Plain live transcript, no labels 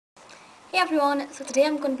Hey everyone, so today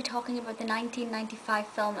I'm going to be talking about the 1995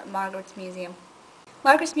 film Margaret's Museum.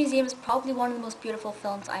 Margaret's Museum is probably one of the most beautiful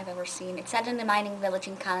films I've ever seen. It's set in a mining village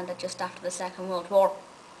in Canada just after the Second World War.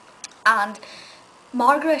 And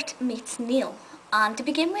Margaret meets Neil. And to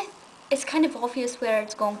begin with, it's kind of obvious where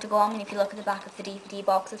it's going to go. I mean, if you look at the back of the DVD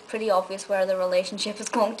box, it's pretty obvious where the relationship is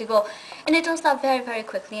going to go. And it does that very, very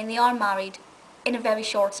quickly, and they are married in a very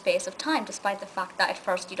short space of time, despite the fact that at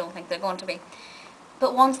first you don't think they're going to be.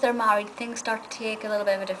 But once they're married, things start to take a little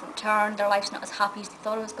bit of a different turn. Their life's not as happy as they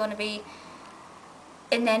thought it was going to be.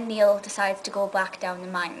 And then Neil decides to go back down the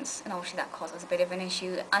mines, and obviously that causes a bit of an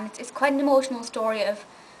issue. And it's quite an emotional story of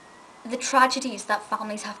the tragedies that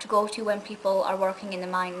families have to go to when people are working in the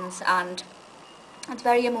mines, and it's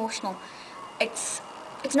very emotional. It's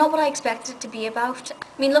not what I expected it to be about.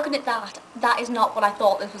 I mean, looking at that is not what I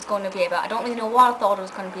thought this was going to be about. I don't really know what I thought it was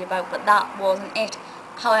going to be about, but that wasn't it.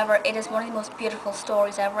 However, it is one of the most beautiful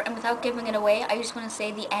stories ever, and without giving it away, I just want to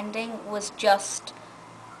say the ending was just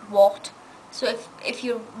what. So if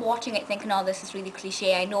you're watching it thinking, oh, this is really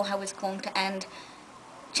cliche, I know how it's going to end,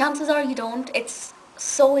 chances are you don't. It's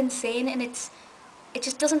so insane, and it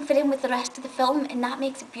just doesn't fit in with the rest of the film, and that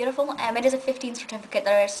makes it beautiful. It is a 15 certificate,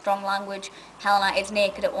 there is strong language, Helena is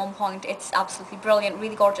naked at one point, it's absolutely brilliant,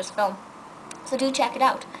 really gorgeous film. So do check it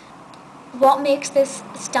out. What makes this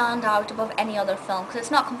stand out above any other film, because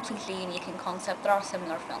it's not completely unique in concept, there are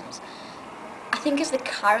similar films, I think is the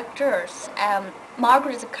characters.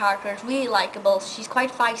 Margaret as a character is really likeable, she's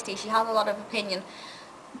quite feisty, she has a lot of opinion,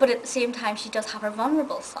 but at the same time she does have her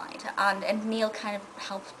vulnerable side, and Neil kind of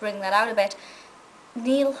helps bring that out a bit.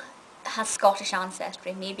 Neil has Scottish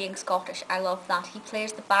ancestry, me being Scottish, I love that. He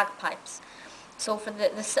plays the bagpipes. So for the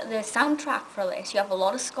soundtrack for this, you have a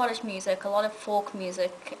lot of Scottish music, a lot of folk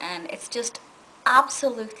music, and it's just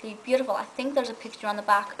absolutely beautiful. I think there's a picture on the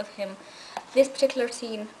back of him. This particular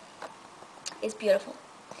scene is beautiful.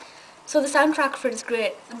 So the soundtrack for it is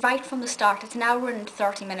great. Right from the start, it's an hour and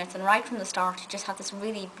 30 minutes, and right from the start you just have this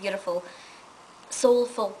really beautiful,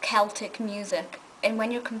 soulful Celtic music. And when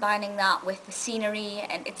you're combining that with the scenery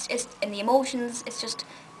and and the emotions,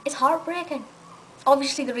 it's heartbreaking.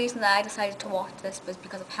 Obviously the reason that I decided to watch this was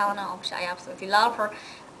because of Helena. Obviously I absolutely love her,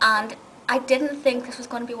 and I didn't think this was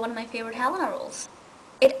going to be one of my favourite Helena roles.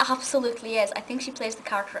 It absolutely is. I think she plays the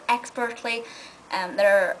character expertly.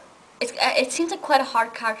 It seems like quite a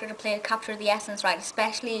hard character to play, to capture the essence right,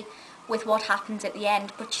 especially with what happens at the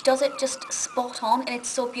end, but she does it just spot on, and it's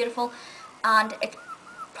so beautiful. And it's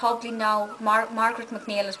probably now, Margaret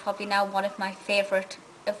MacNeil is probably now one of my favourite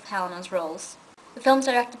of Helena's roles. The film's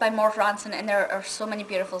directed by Mort Ransen, and there are so many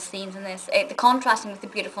beautiful scenes in this. The contrasting with the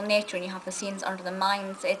beautiful nature, and you have the scenes under the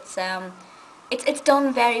mines. It's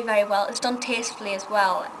done very, very well. It's done tastefully as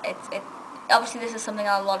well. Obviously this is something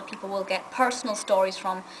that a lot of people will get personal stories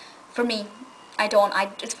from. For me, I don't.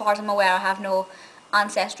 As far as I'm aware, I have no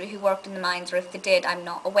ancestry who worked in the mines, or if they did, I'm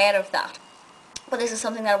not aware of that. But this is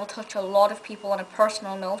something that will touch a lot of people on a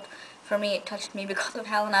personal note. For me, it touched me because of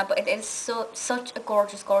Helena, but it is such a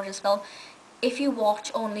gorgeous, gorgeous film. If you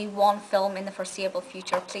watch only one film in the foreseeable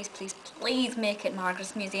future, please, please, please make it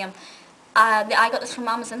Margaret's Museum. I got this from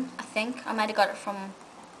Amazon, I think. I might have got it from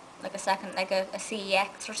like a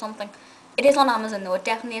CEX or something. It is on Amazon though, it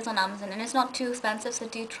definitely is on Amazon, and it's not too expensive, so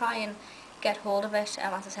do try and get hold of it.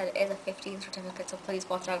 As I said, it is a 15 certificate, so please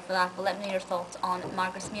watch out for that. But let me know your thoughts on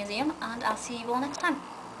Margaret's Museum, and I'll see you all next time.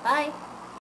 Bye!